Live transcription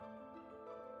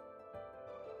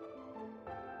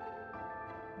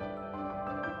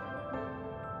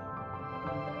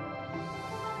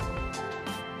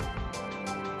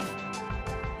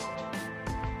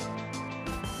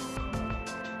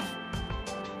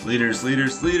Leaders,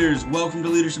 leaders, leaders, welcome to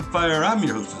Leadership Fire. I'm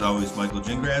your host as always, Michael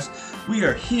Gingras. We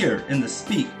are here in the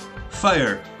Speak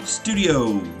Fire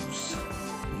Studios.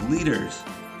 Leaders,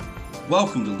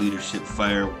 welcome to Leadership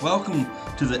Fire. Welcome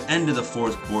to the end of the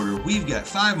fourth quarter. We've got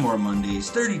 5 more Mondays,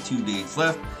 32 days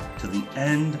left to the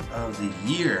end of the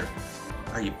year.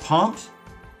 Are you pumped?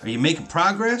 Are you making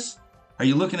progress? Are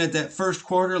you looking at that first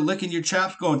quarter, licking your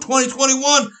chops, going,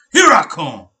 2021, here I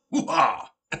come. Hoo-ha!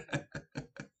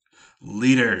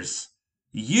 Leaders,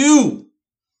 you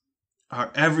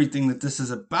are everything that this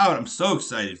is about. I'm so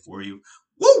excited for you.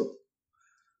 Woo!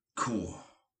 Cool.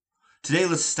 Today,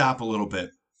 let's stop a little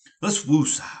bit. Let's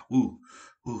woo-sa,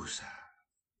 woo-sa,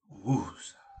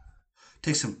 woo-sa.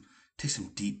 Take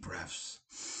some deep breaths.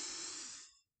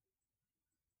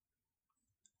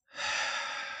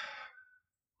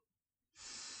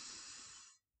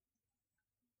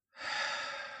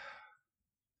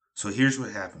 So here's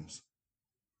what happens.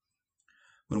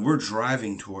 When we're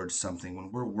driving towards something, when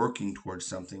we're working towards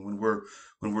something, when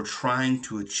we're trying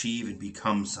to achieve and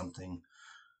become something,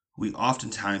 we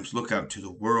oftentimes look out to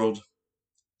the world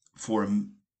for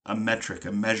a metric,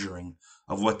 a measuring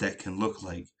of what that can look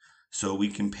like. So we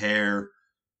compare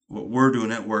what we're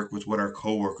doing at work with what our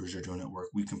coworkers are doing at work.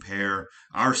 We compare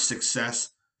our success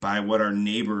by what our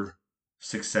neighbor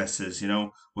success is. You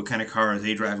know, what kind of car are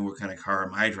they driving? What kind of car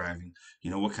am I driving? You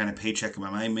know, what kind of paycheck am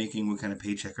I making? What kind of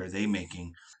paycheck are they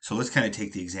making? So let's kind of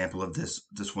take the example of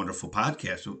this wonderful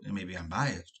podcast, and maybe I'm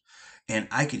biased, and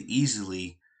I could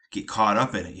easily get caught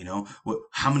up in it. You know,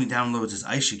 how many downloads does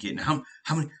Aisha get, and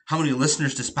how many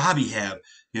listeners does Bobby have?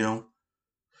 You know,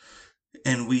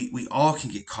 and we all can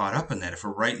get caught up in that. If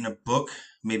we're writing a book,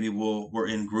 maybe we're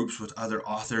in groups with other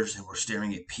authors and we're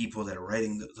staring at people that are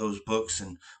writing those books,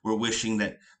 and we're wishing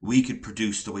that we could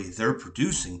produce the way they're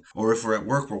producing. Or if we're at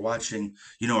work, we're watching,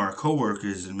 you know, our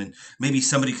coworkers, and maybe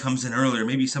somebody comes in earlier,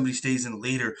 maybe somebody stays in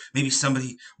later, maybe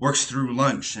somebody works through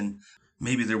lunch, and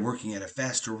maybe they're working at a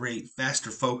faster rate, faster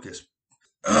focus.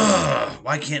 Ugh,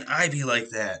 why can't I be like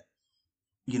that?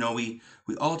 You know, we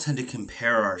all tend to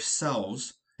compare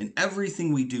ourselves in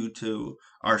everything we do to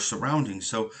our surroundings.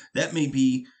 So that may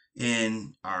be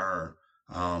in our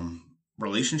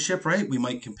relationship, right? We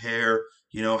might compare,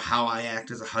 you know, how I act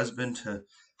as a husband to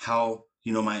how,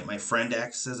 you know, my friend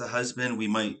acts as a husband. We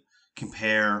might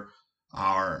compare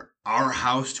our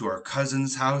house to our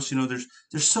cousin's house. You know, there's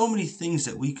so many things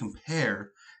that we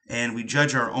compare, and we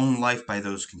judge our own life by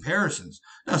those comparisons.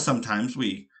 Now, sometimes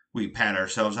we pat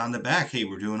ourselves on the back. Hey,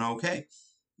 we're doing okay.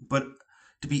 But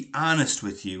to be honest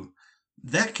with you,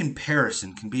 that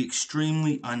comparison can be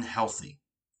extremely unhealthy,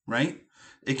 right?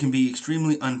 It can be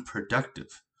extremely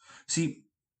unproductive. See,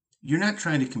 you're not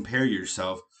trying to compare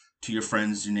yourself to your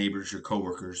friends, your neighbors, your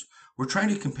coworkers. We're trying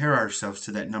to compare ourselves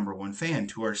to that number one fan,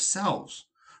 to ourselves,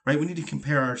 right? We need to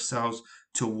compare ourselves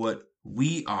to what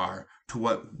we are, to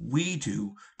what we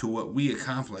do, to what we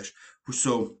accomplish.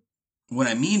 So what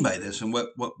I mean by this, and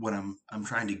what I'm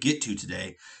trying to get to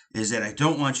today, is that I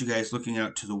don't want you guys looking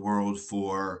out to the world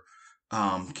for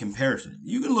comparison.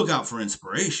 You can look out for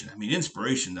inspiration. I mean,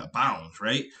 inspiration abounds,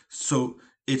 right? So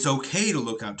it's okay to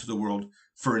look out to the world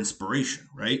for inspiration,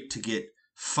 right? To get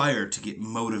fire, to get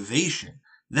motivation.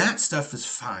 That stuff is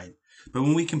fine. But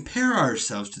when we compare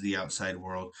ourselves to the outside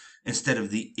world instead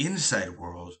of the inside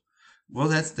world, well,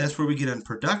 that's where we get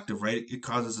unproductive, right? It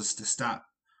causes us to stop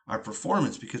our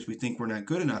performance because we think we're not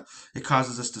good enough. It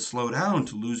causes us to slow down,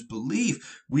 to lose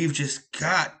belief. We've just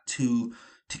got to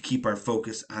keep our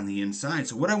focus on the inside.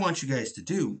 So what I want you guys to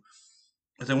do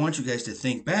is I want you guys to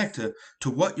think back to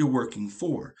what you're working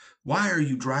for. Why are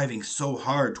you driving so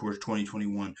hard towards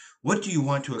 2021? What do you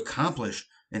want to accomplish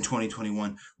in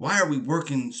 2021? Why are we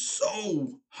working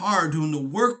so hard, doing the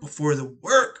work before the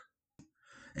work?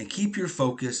 And keep your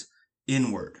focus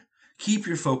inward. Keep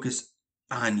your focus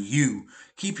on you.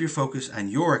 Keep your focus on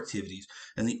your activities.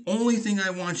 And the only thing I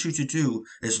want you to do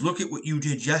is look at what you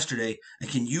did yesterday, and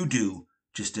can you do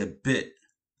just a bit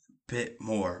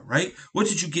more, right? What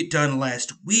did you get done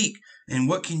last week? And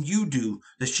what can you do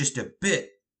that's just a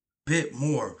bit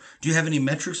more? Do you have any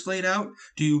metrics laid out?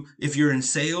 If you're in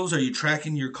sales, are you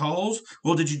tracking your calls?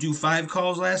 Well, did you do 5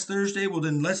 calls last Thursday? Well,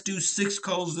 then let's do 6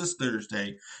 calls this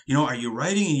Thursday. You know, are you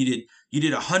writing and you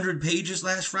did 100 pages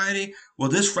last Friday? Well,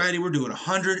 this Friday we're doing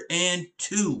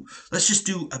 102. Let's just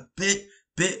do a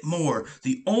bit more.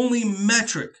 The only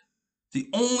metric, the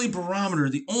only barometer,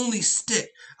 the only stick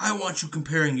I want you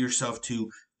comparing yourself to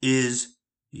is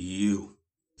you.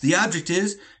 The object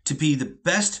is to be the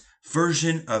best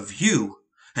version of you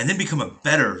and then become a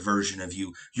better version of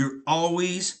you. You're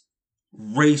always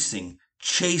racing,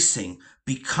 chasing,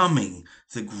 becoming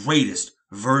the greatest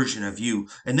version of you.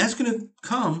 And that's going to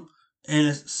come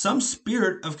in some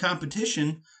spirit of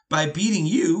competition by beating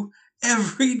you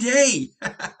every day.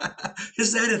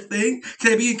 Is that a thing?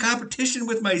 Can I be in competition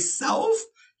with myself?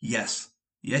 Yes.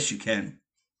 Yes, you can.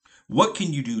 What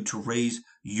can you do to raise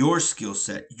your skill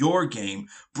set, your game,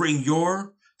 bring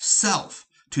yourself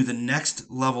to the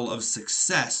next level of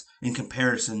success in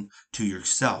comparison to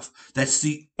yourself? That's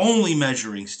the only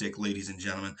measuring stick, ladies and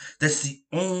gentlemen. That's the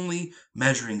only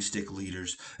measuring stick,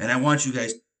 leaders. And I want you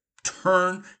guys to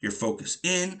turn your focus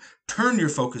in, turn your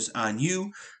focus on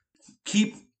you,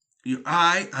 keep your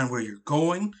eye on where you're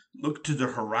going, look to the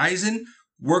horizon,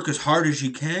 work as hard as you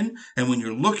can, and when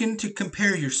you're looking to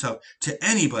compare yourself to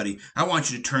anybody, I want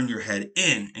you to turn your head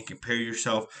in and compare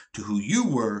yourself to who you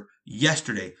were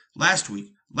yesterday, last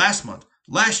week, last month,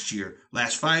 last year,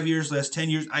 last 5 years, last 10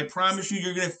 years. I promise you,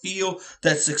 you're going to feel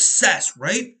that success,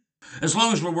 right? As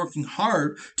long as we're working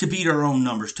hard to beat our own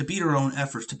numbers, to beat our own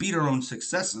efforts, to beat our own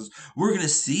successes, we're going to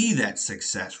see that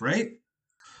success, right?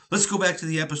 Let's go back to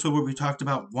the episode where we talked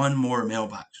about one more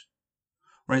mailbox.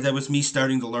 Right, that was me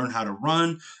starting to learn how to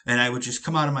run, and I would just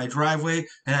come out of my driveway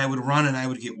and I would run and I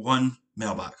would get one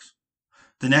mailbox.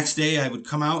 The next day I would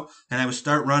come out and I would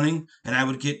start running and I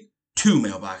would get 2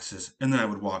 mailboxes, and then I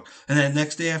would walk. And then the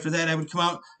next day after that I would come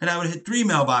out and I would hit 3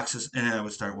 mailboxes, and then I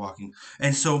would start walking.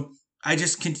 And so I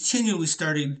just continually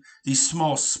started these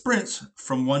small sprints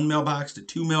from 1 mailbox to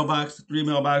 2 mailboxes to 3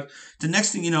 mailboxes. The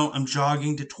next thing you know, I'm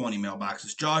jogging to 20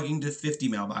 mailboxes, jogging to 50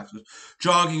 mailboxes,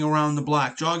 jogging around the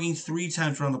block, jogging 3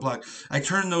 times around the block. I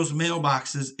turned those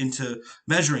mailboxes into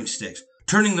measuring sticks,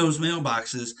 turning those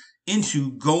mailboxes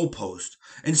into goalposts.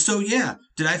 And so, yeah,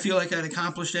 did I feel like I'd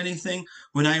accomplished anything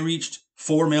when I reached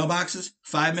 4 mailboxes,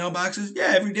 5 mailboxes?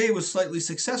 Yeah, every day was slightly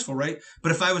successful, right?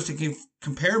 But if I was to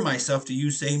compare myself to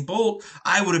Usain Bolt,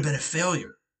 I would have been a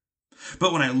failure.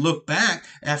 But when I look back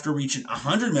after reaching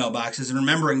 100 mailboxes and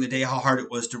remembering the day how hard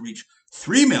it was to reach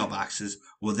 3 mailboxes,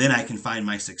 well, then I can find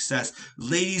my success.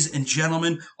 Ladies and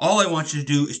gentlemen, all I want you to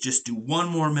do is just do 1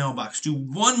 more mailbox. Do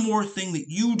 1 more thing that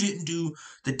you didn't do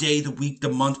the day, the week, the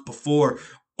month before.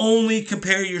 Only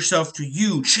compare yourself to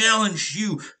you. Challenge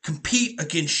you. Compete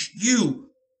against you.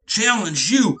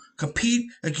 Challenge you.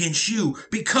 Compete against you.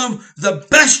 Become the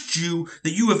best you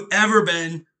that you have ever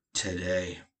been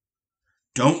today.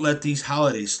 Don't let these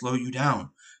holidays slow you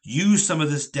down. Use some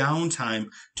of this downtime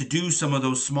to do some of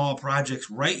those small projects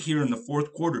right here in the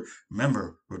 4th quarter.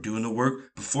 Remember, we're doing the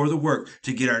work before the work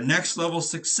to get our next level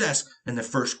success in the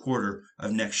 1st quarter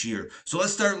of next year. So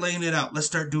let's start laying it out. Let's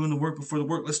start doing the work before the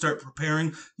work. Let's start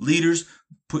preparing. Leaders,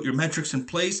 put your metrics in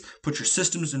place. Put your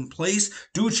systems in place.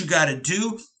 Do what you got to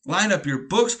do. Line up your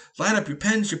books. Line up your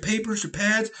pens, your papers, your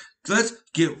pads. Let's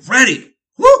get ready.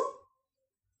 Woo!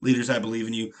 Leaders, I believe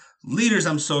in you. Leaders,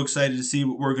 I'm so excited to see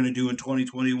what we're going to do in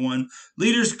 2021.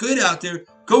 Leaders, good out there.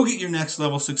 Go get your next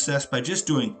level success by just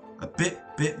doing a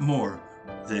bit more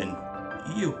than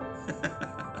you.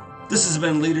 This has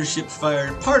been Leadership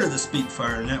Fire, part of the Speak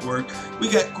Fire Network. We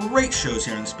got great shows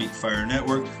here on the Speak Fire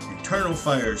Network. Internal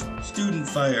Fires, Student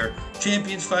Fire,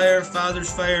 Champions Fire,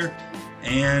 Fathers Fire,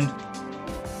 and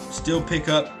still pick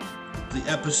up the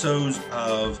episodes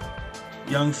of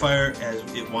Young Fire as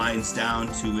it winds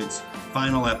down to its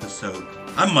final episode.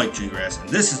 I'm Mike Gingrass, and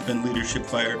this has been Leadership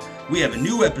Fire. We have a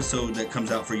new episode that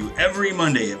comes out for you every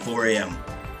Monday at 4 a.m.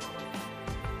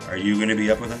 Are you going to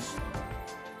be up with us?